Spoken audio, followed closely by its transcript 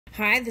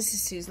Hi, this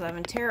is Sue's Love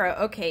and Tarot.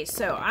 Okay,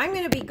 so I'm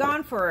going to be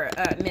gone for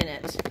a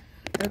minute.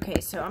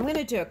 Okay, so I'm going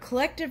to do a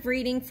collective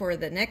reading for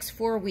the next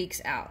 4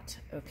 weeks out.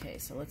 Okay,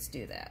 so let's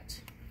do that.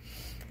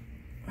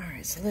 All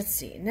right, so let's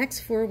see.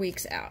 Next 4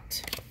 weeks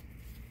out.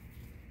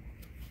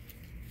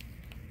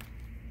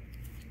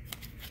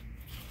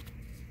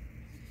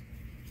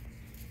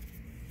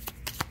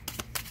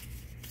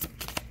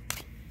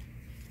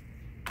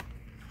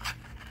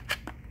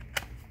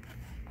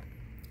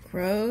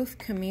 Growth,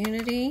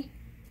 community.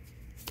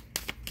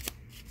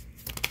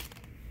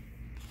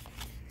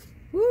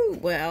 Woo,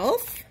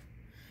 wealth.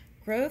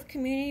 Growth,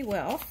 community,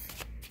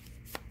 wealth.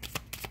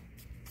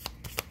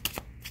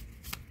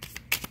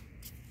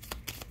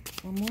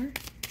 One more.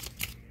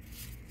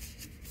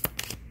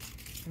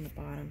 On the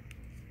bottom.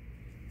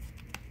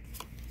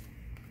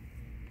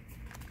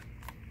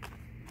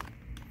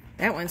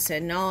 That one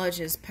said knowledge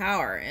is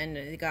power, and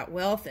it got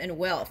wealth and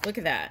wealth. Look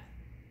at that.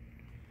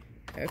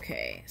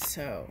 Okay,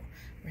 so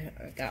we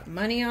got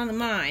money on the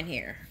mind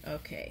here.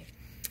 Okay.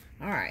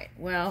 All right.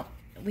 Well,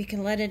 we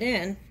can let it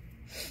in.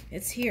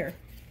 It's here.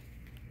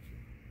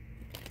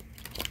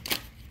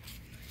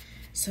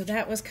 So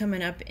that was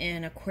coming up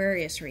in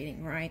Aquarius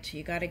reading, right?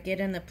 You got to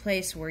get in the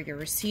place where you're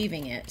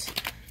receiving it,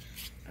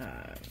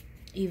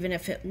 even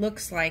if it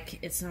looks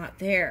like it's not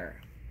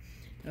there.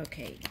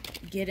 Okay,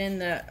 get in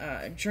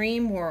the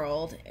dream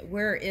world.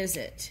 Where is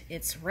it?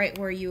 It's right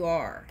where you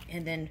are.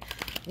 And then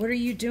what are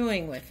you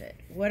doing with it?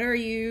 What are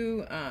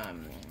you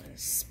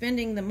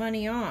spending the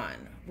money on?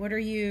 What are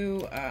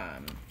you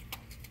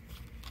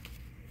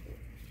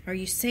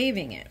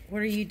saving it?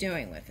 What are you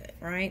doing with it,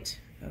 right?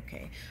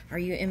 Okay. Are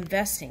you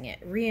investing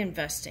it,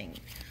 reinvesting?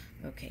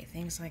 Okay,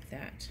 things like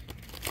that.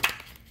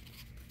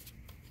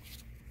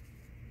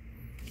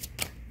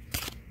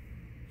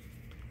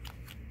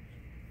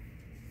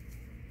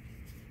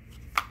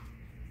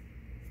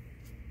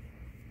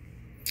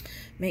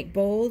 Make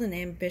bold and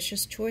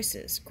ambitious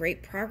choices.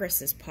 Great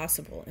progress is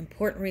possible.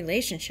 Important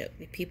relationship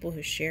with people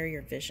who share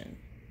your vision.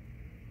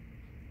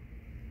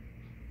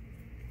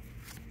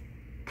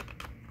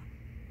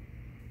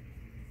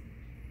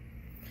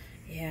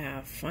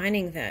 Yeah,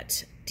 finding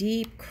that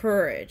deep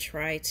courage,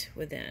 right,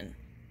 within.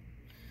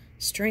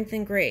 Strength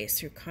and grace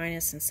through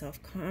kindness and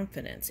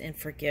self-confidence and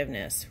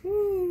forgiveness.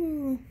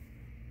 Woo!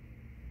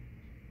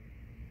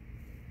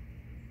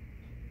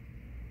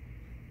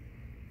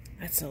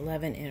 That's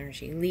 11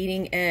 energy.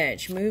 Leading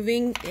edge.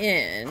 Moving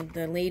in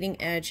the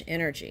leading edge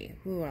energy.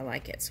 Ooh, I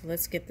like it. So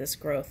let's get this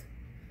growth.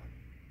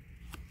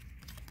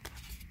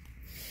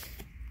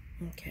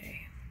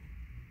 Okay.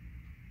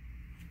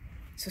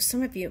 So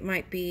some of you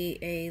might be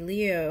a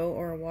Leo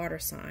or a water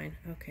sign.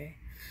 Okay.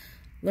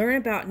 Learn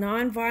about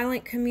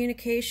nonviolent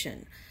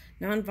communication.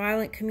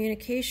 Nonviolent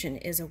communication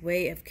is a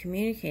way of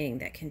communicating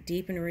that can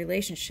deepen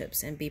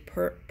relationships and be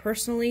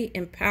personally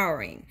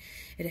empowering.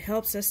 It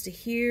helps us to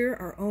hear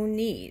our own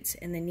needs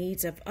and the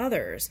needs of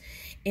others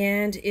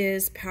and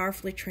is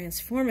powerfully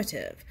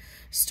transformative.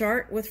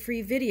 Start with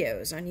free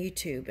videos on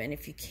YouTube, and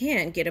if you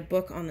can, get a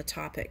book on the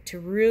topic to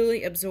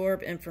really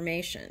absorb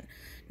information.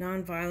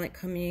 Nonviolent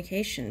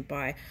Communication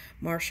by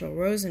Marshall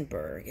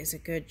Rosenberg is a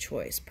good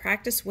choice.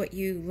 Practice what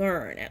you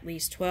learn at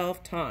least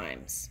 12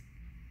 times.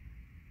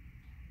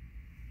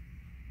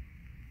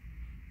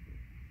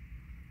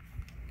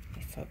 Let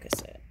me focus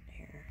it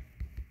here.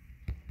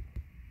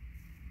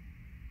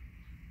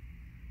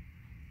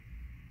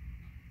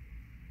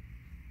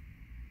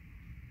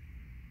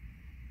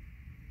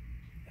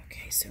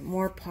 Okay, so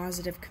more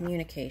positive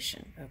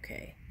communication.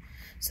 Okay,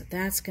 so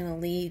that's going to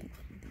lead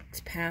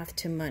the path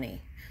to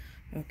money.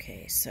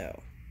 Okay,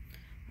 so,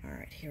 all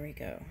right, here we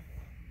go.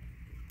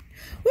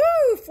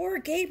 Woo, for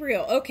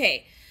Gabriel.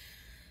 Okay,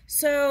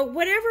 so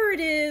whatever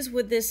it is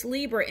with this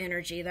Libra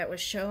energy that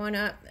was showing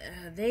up,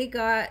 they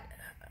got,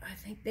 I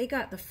think they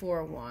got the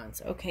 4 of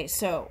Wands. Okay,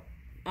 so,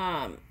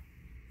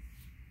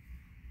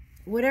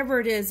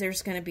 whatever it is,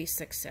 there's going to be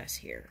success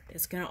here.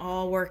 It's going to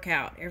all work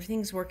out.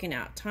 Everything's working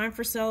out. Time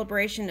for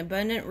celebration,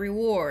 abundant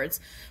rewards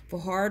for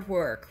hard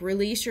work.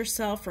 Release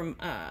yourself from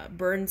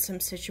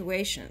burdensome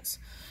situations.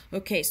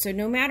 Okay, so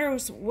no matter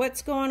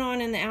what's going on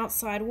in the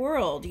outside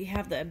world, you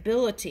have the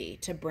ability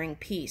to bring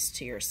peace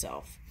to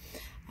yourself.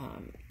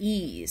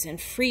 Ease and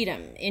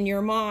freedom in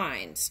your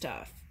mind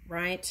stuff,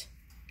 right?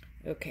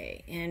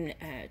 Okay, and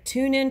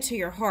tune into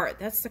your heart.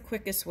 That's the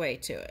quickest way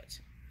to it.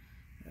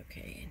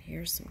 Okay, and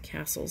here's some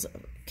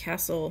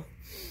castle.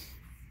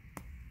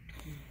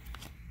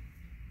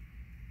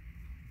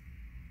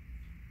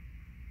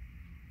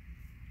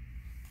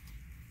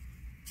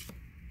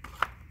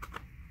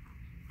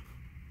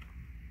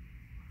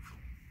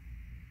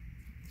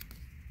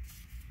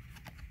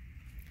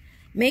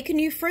 Make a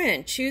new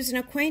friend. Choose an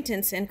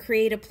acquaintance and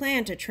create a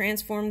plan to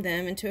transform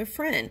them into a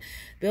friend.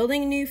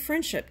 Building a new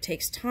friendship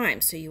takes time,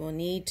 so you will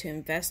need to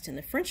invest in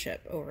the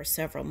friendship over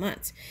several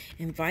months.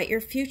 Invite your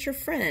future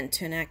friend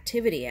to an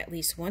activity at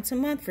least once a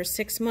month for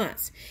 6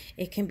 months.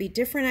 It can be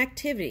different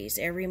activities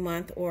every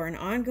month or an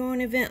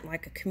ongoing event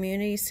like a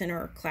community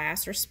center,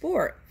 class, or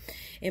sport.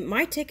 It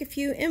might take a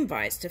few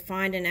invites to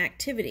find an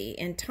activity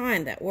and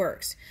time that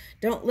works.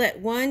 Don't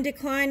let one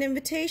declined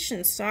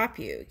invitation stop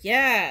you.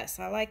 Yes,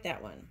 I like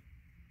that one.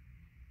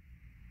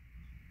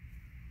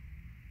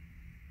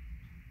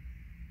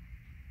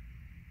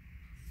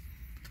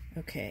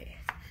 Okay,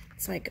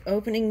 it's like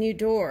opening new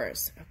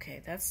doors.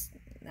 Okay,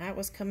 that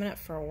was coming up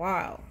for a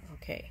while.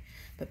 Okay,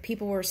 but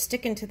people were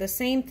sticking to the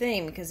same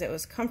thing because it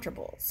was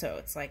comfortable. So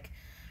it's like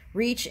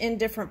reach in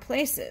different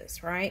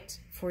places, right?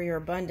 For your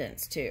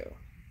abundance too.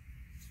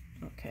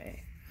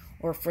 Okay,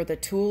 or for the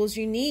tools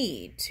you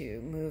need to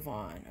move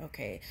on.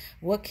 Okay,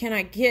 what can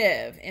I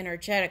give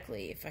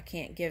energetically if I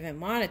can't give in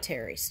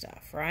monetary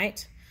stuff,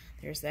 right?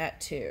 There's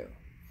that too.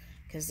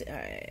 Because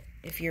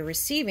if you're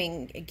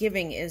receiving,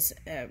 giving is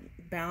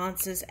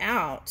balances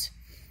out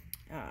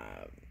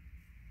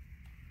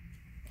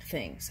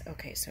things.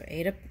 Okay, so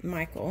Ada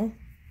Michael.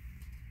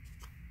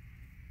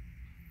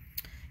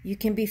 You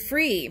can be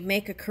free.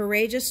 Make a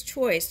courageous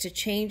choice to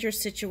change your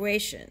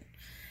situation.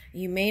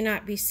 You may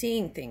not be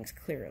seeing things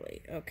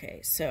clearly.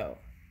 Okay, so.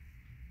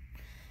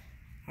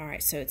 All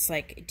right, so it's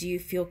like, do you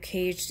feel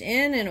caged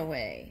in a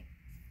way?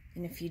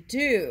 And if you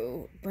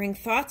do, bring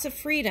thoughts of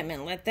freedom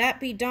and let that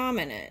be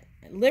dominant.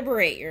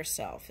 Liberate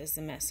yourself is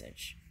the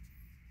message.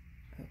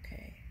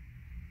 Okay.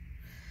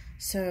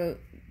 So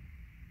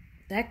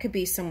that could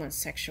be someone's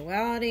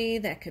sexuality.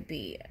 That could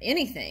be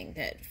anything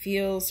that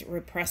feels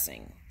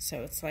repressing.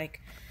 So it's like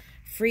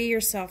free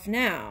yourself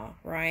now,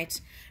 right?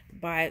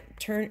 By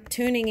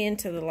tuning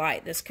into the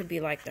light. This could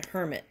be like the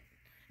hermit.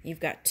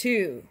 You've got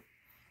 2.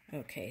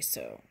 Okay,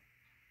 so.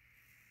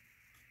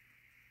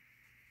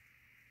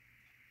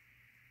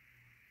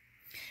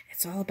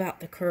 It's all about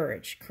the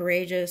courage.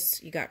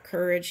 Courageous. You got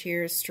courage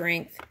here,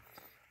 strength.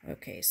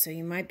 Okay, so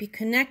you might be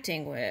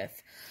connecting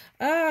with.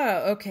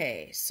 Oh,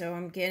 okay. So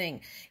I'm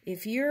getting,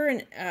 if you're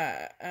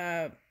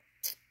an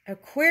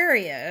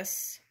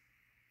Aquarius,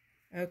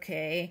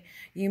 okay,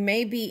 you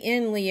may be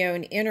in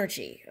Leo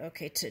energy,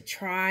 okay, to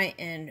try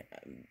and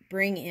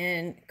bring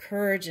in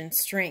courage and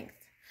strength,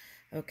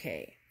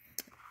 okay,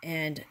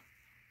 and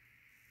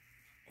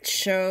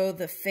show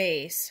the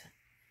face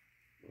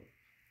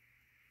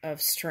of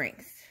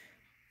strength.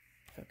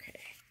 Okay.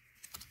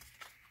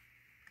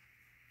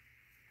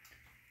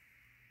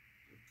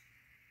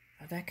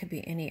 Oh, that could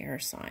be any air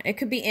sign. It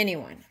could be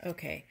anyone.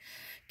 Okay.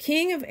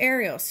 King of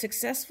Ariel,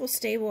 successful,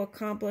 stable,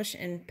 accomplished,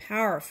 and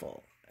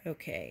powerful.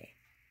 Okay.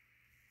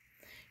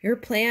 Your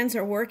plans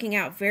are working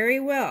out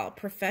very well.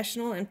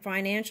 Professional and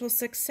financial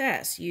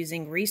success,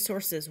 using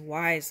resources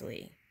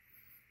wisely.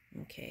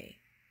 Okay.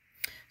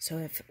 So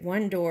if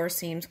one door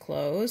seems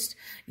closed,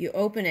 you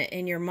open it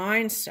in your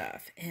mind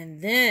stuff,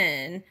 and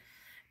then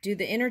do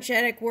the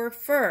energetic work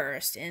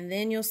first, and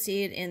then you'll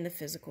see it in the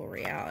physical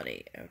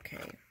reality.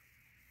 Okay.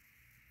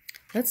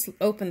 Let's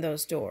open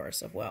those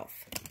doors of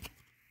wealth.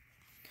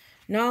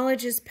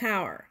 Knowledge is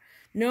power.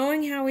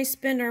 Knowing how we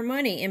spend our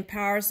money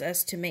empowers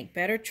us to make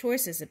better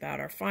choices about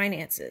our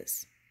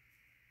finances.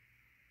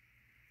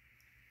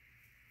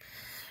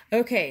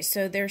 Okay,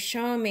 so they're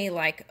showing me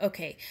like,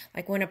 okay,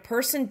 like when a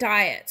person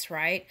diets,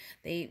 right?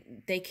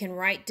 They can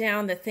write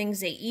down the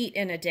things they eat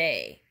in a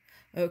day.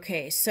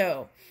 Okay,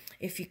 so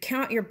if you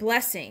count your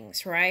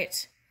blessings,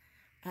 right,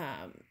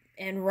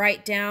 and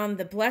write down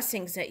the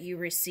blessings that you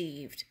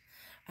received,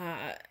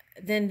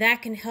 then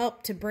that can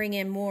help to bring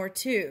in more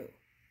too.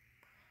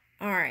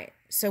 All right,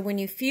 so when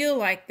you feel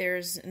like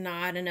there's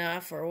not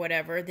enough or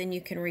whatever, then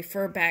you can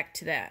refer back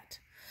to that.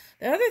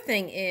 The other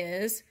thing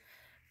is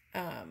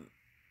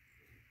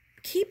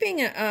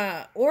keeping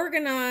an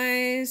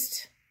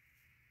organized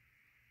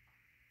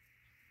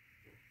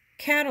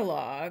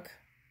catalog.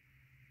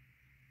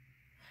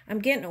 I'm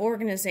getting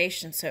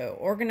organization, so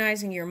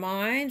organizing your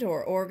mind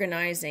or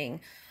organizing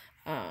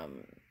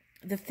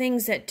the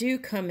things that do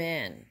come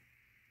in.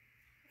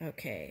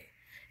 Okay.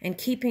 And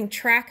keeping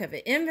track of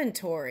it.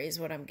 Inventory is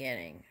what I'm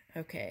getting.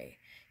 Okay.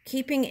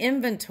 Keeping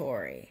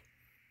inventory.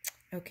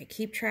 Okay.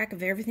 Keep track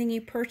of everything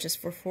you purchase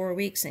for 4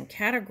 weeks and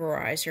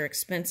categorize your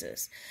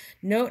expenses.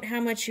 Note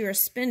how much you are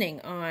spending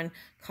on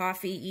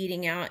coffee,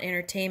 eating out,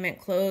 entertainment,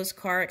 clothes,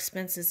 car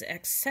expenses,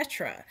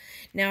 etc.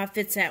 Now, if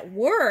it's at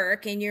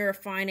work and you're a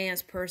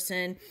finance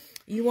person,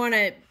 you want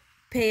to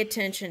pay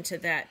attention to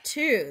that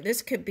too.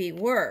 This could be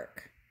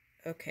work.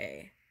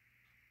 Okay.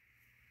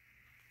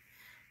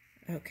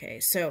 Okay,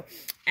 so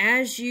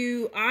as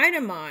you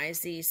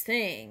itemize these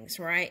things,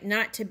 right,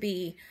 not to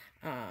be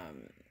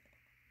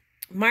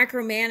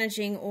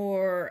micromanaging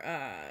or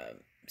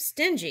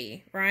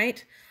stingy,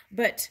 right,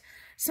 but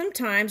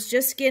sometimes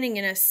just getting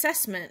an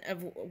assessment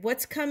of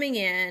what's coming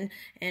in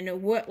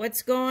and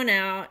what's going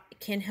out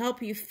can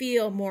help you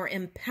feel more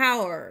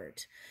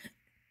empowered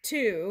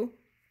to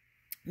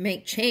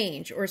make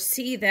change or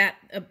see that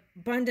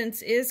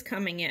abundance is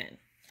coming in.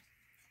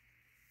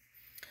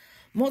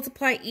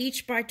 Multiply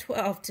each by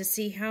 12 to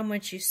see how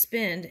much you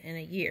spend in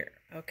a year.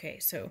 Okay,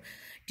 so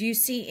do you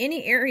see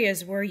any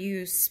areas where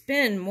you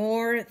spend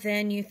more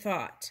than you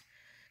thought?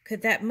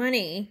 Could that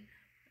money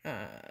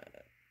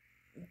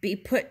be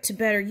put to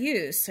better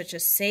use, such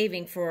as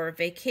saving for a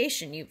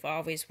vacation you've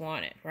always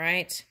wanted,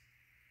 right?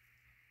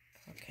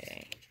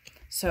 Okay,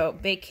 so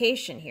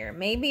vacation here.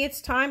 Maybe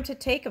it's time to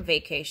take a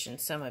vacation,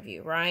 some of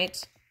you,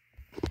 right?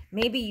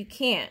 Maybe you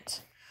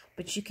can't,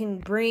 but you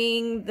can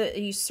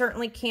you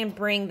certainly can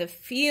bring the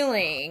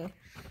feeling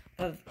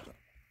of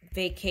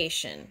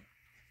vacation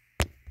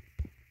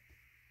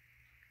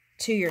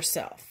to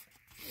yourself.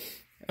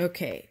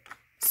 Okay,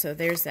 so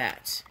there's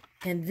that.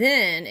 And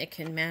then it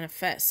can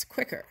manifest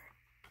quicker.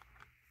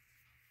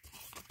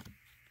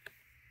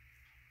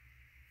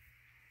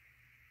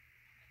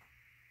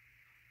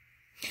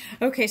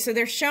 Okay, so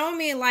they're showing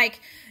me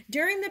like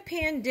during the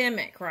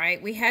pandemic,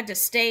 right? We had to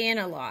stay in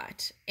a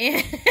lot.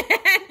 And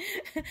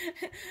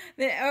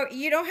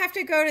you don't have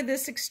to go to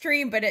this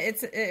extreme, but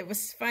it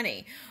was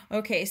funny.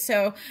 Okay,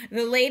 so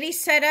the lady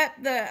set up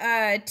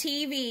the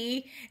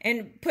TV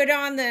and put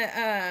on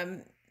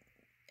the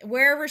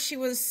wherever she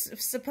was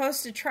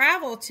supposed to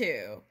travel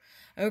to.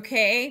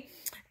 Okay,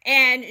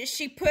 and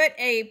she put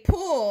a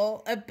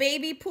pool, a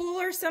baby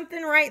pool or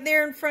something right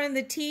there in front of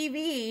the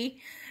TV.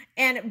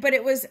 But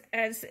it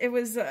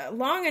was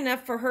long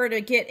enough for her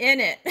to get in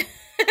it.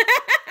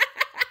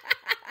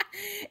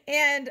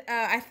 And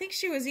I think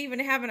she was even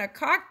having a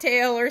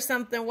cocktail or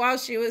something while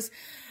she was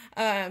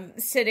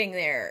sitting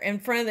there in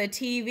front of the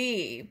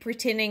TV,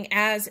 pretending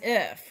as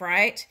if,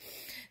 right?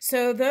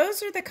 So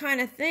those are the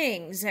kind of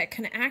things that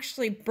can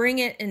actually bring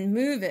it and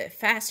move it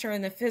faster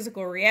in the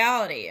physical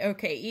reality.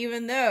 Okay,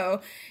 even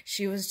though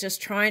she was just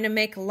trying to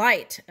make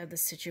light of the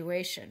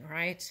situation,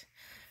 right?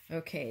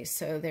 Okay,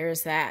 so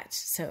there's that.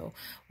 So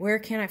where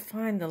can I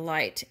find the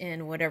light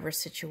in whatever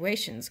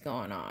situation's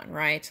going on,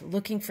 right?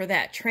 Looking for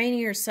that, training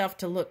yourself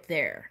to look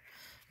there.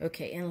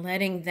 Okay, and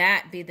letting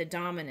that be the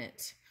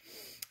dominant.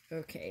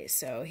 Okay,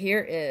 so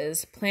here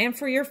is plan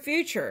for your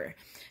future.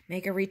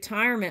 Make a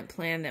retirement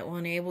plan that will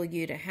enable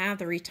you to have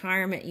the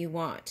retirement you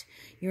want.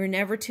 You're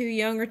never too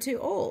young or too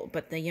old,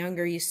 but the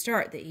younger you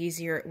start, the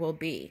easier it will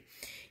be.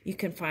 You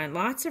can find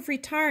lots of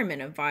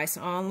retirement advice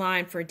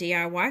online for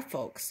DIY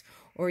folks,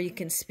 or you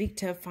can speak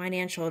to a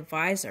financial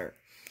advisor.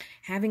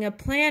 Having a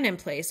plan in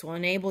place will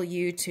enable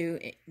you to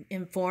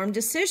inform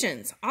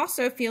decisions.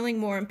 Also feeling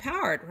more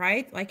empowered,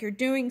 right? Like you're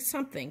doing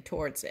something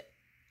towards it.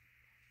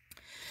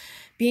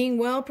 Being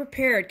well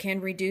prepared can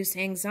reduce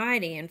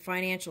anxiety and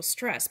financial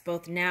stress,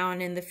 both now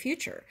and in the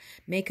future.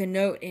 Make a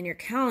note in your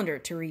calendar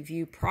to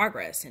review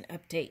progress and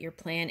update your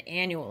plan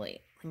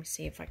annually. Let me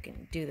see if I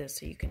can do this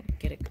so you can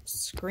get a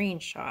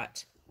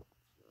screenshot.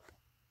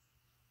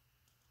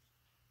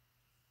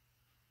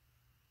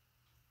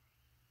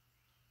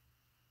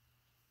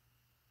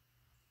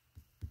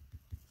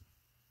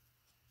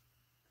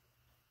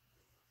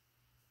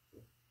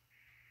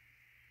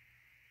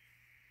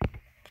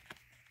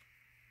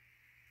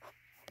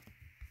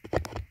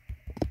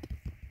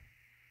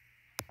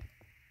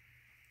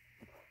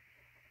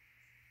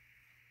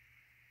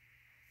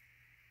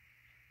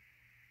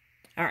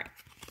 All right.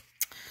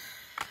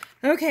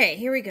 Okay,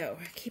 here we go.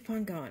 Keep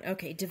on going.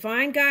 Okay,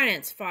 divine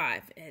guidance,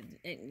 5.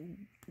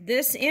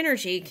 This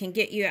energy can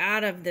get you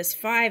out of this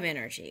 5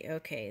 energy.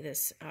 Okay,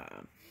 this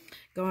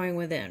going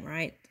within,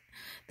 right?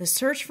 The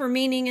search for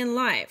meaning in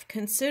life.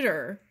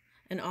 Consider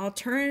an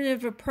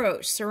alternative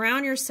approach.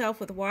 Surround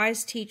yourself with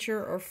wise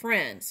teacher or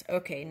friends.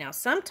 Okay, now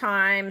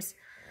sometimes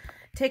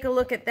take a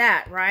look at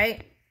that,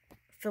 right?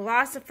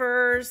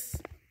 Philosophers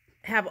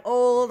have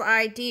old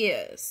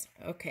ideas.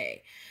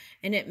 Okay.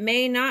 And it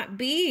may not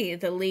be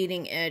the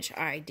leading edge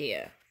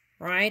idea,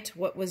 right?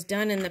 What was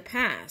done in the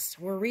past.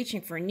 We're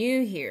reaching for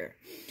new here.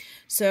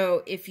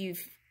 So if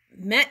you've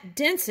met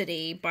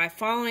density by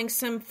following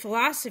some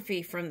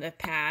philosophy from the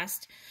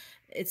past,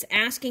 it's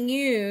asking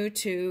you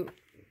to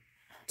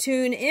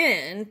tune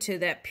in to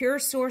that pure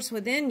source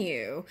within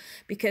you,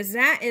 because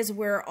that is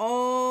where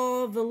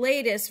all the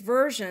latest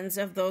versions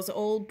of those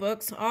old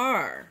books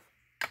are.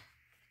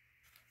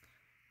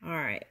 All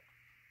right.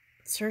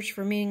 Search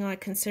for meaning, like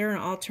consider an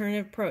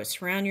alternative approach.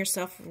 Surround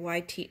yourself with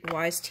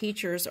wise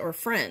teachers or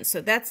friends.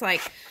 So that's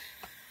like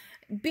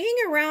being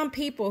around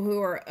people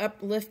who are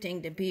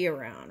uplifting to be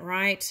around,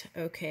 right?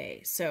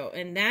 Okay, so,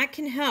 and that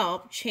can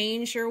help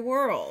change your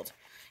world.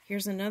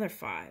 Here's another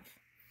 5.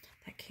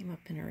 That came up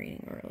in a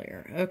reading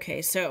earlier.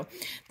 Okay, so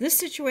this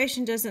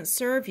situation doesn't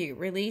serve you.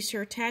 Release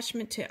your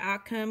attachment to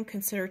outcome.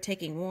 Consider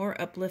taking more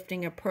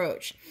uplifting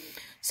approach.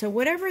 So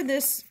whatever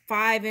this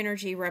 5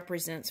 energy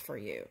represents for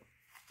you,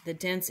 the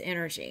dense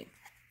energy.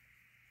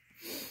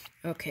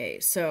 Okay,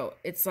 so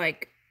it's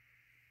like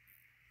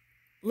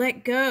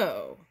let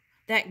go,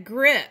 that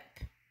grip,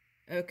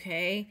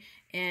 okay,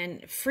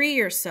 and free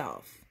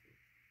yourself.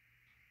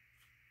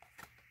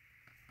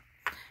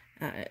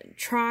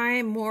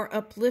 Try more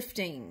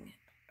uplifting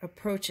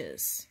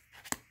approaches,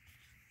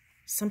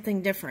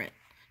 something different.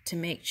 to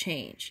make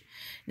change.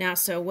 Now,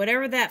 so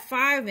whatever that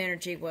 5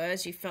 energy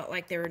was, you felt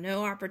like there were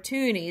no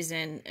opportunities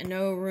and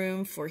no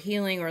room for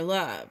healing or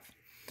love.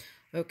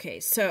 Okay,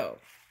 so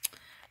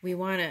we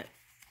want to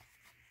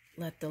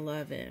let the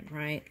love in,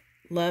 right?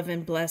 Love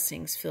and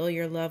blessings fill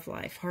your love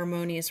life,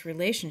 harmonious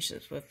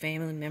relationships with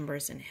family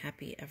members, and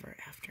happy ever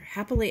after.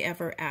 Happily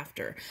ever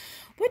after.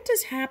 What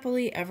does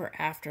happily ever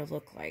after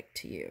look like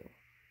to you?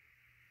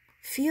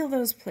 Feel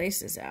those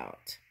places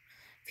out.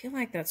 I feel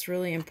like that's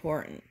really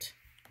important.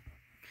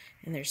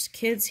 And there's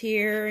kids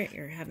here.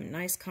 You're having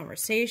nice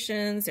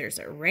conversations. There's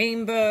a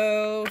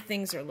rainbow.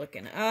 Things are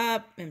looking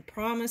up and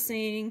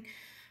promising.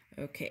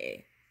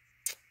 Okay.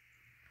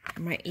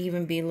 There might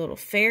even be little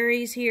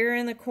fairies here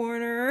in the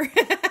corner.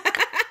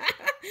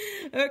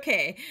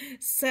 Okay.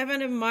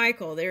 7 of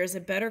Michael. There is a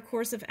better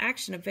course of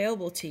action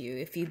available to you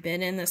if you've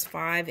been in this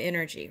 5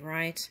 energy,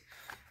 right?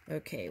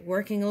 Okay.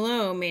 Working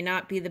alone may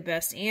not be the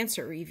best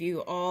answer.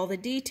 Review all the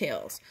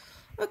details.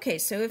 Okay.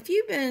 So if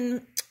you've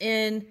been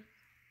in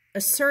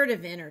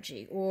assertive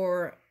energy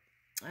or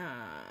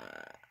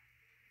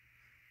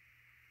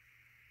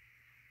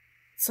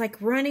it's like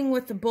running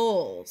with the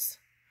bulls.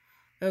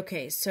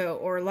 Okay, so,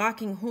 or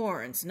locking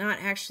horns, not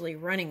actually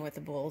running with the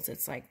bulls.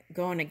 It's like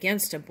going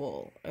against a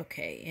bull.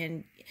 Okay,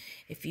 and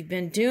if you've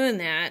been doing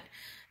that,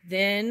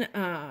 then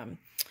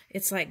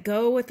it's like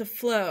go with the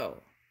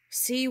flow.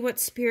 See what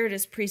spirit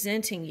is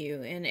presenting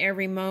you in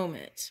every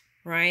moment,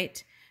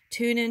 right?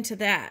 Tune into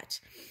that.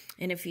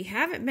 And if you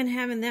haven't been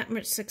having that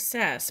much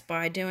success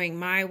by doing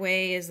my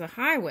way is the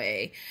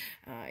highway,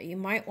 you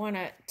might want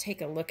to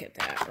take a look at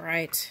that,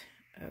 right?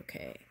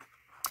 Okay.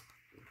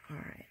 All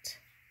right.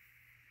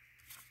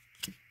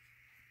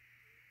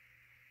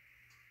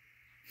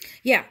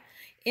 Yeah.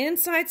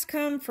 Insights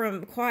come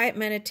from quiet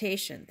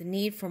meditation, the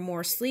need for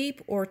more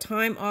sleep or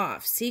time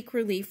off. Seek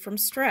relief from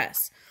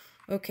stress.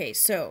 Okay,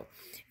 so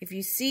if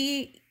you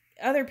see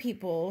other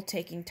people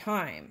taking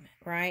time,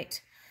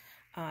 right?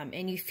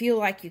 And you feel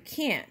like you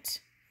can't,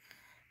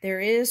 there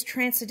is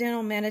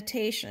transcendental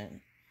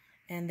meditation,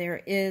 and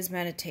there is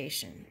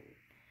meditation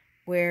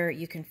where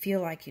you can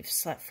feel like you've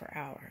slept for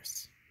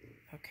hours.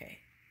 Okay,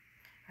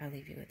 I'll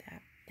leave you with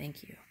that.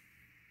 Thank you.